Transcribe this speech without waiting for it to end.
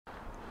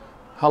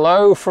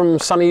Hello from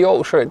sunny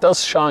Yorkshire. It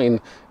does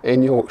shine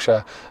in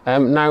Yorkshire.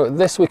 Now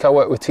this week I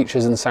worked with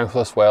teachers in South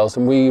West Wales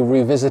and we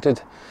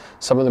revisited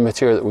some of the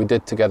material that we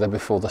did together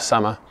before the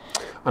summer,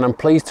 and I'm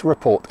pleased to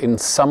report in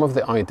some of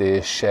the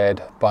ideas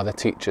shared by the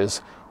teachers,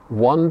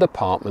 one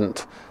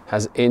department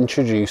has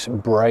introduced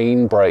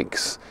brain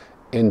breaks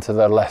into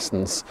their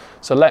lessons.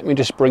 So let me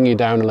just bring you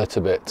down a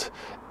little bit.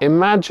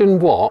 Imagine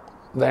what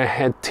their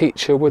head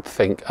teacher would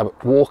think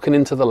about walking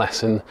into the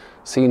lesson,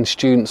 seeing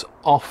students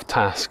off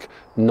task,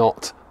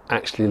 not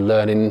actually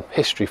learning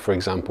history, for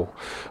example.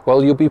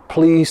 Well, you'll be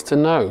pleased to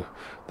know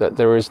that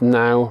there is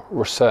now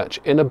research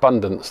in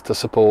abundance to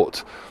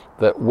support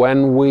that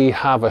when we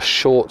have a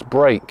short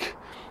break,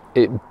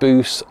 it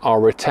boosts our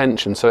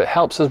retention. So it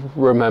helps us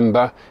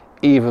remember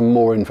even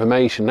more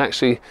information.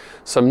 Actually,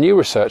 some new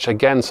research,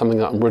 again, something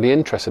that I'm really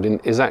interested in,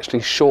 is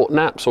actually short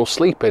naps or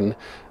sleeping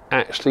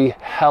actually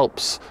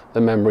helps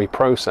the memory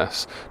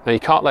process. Now, you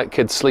can't let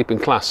kids sleep in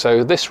class.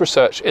 So this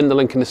research in the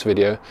link in this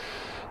video,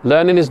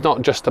 learning is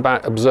not just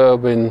about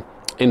absorbing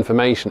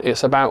information,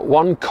 it's about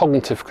one,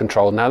 cognitive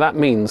control. Now that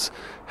means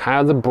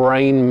how the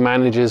brain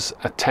manages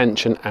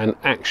attention and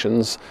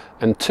actions,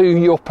 and two,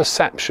 your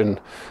perception,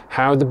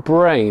 how the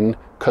brain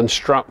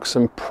constructs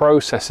and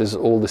processes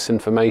all this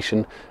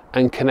information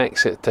and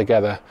connects it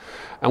together.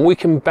 And we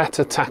can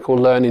better tackle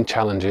learning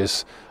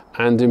challenges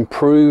and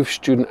improve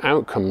student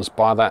outcomes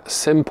by that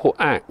simple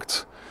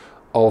act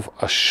of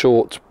a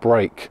short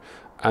break,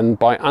 and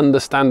by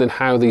understanding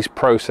how these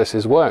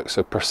processes work,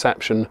 so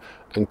perception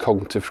and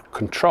cognitive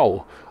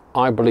control,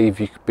 I believe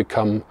you could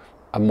become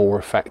a more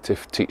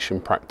effective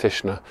teaching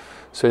practitioner.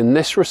 So in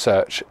this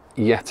research,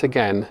 yet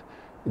again,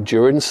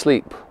 during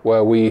sleep,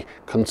 where we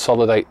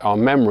consolidate our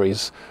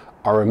memories,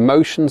 our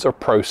emotions are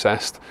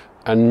processed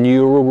and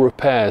neural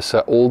repairs, so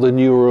all the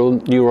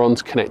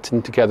neurons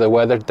connecting together,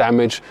 where they're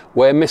damaged,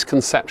 where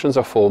misconceptions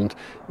are formed,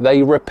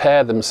 they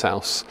repair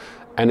themselves.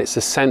 And it's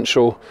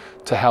essential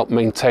to help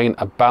maintain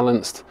a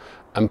balanced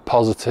and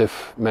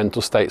positive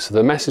mental state. So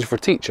the message for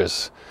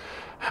teachers,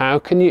 how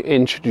can you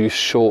introduce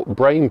short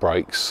brain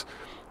breaks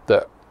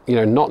that,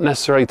 not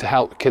necessarily to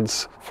help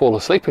kids fall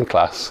asleep in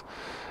class,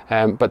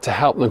 but to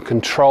help them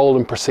control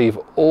and perceive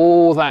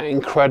all that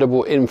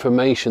incredible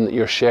information that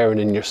you're sharing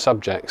in your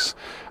subjects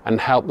and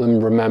help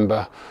them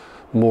remember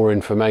more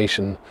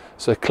information.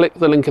 So click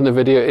the link in the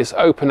video. It's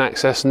open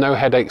access, no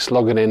headaches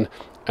logging in,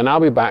 and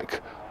I'll be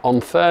back on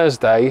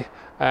Thursday.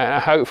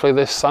 Hopefully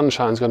this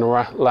sunshine's going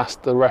to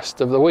last the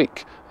rest of the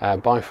week.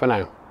 Bye for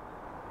now.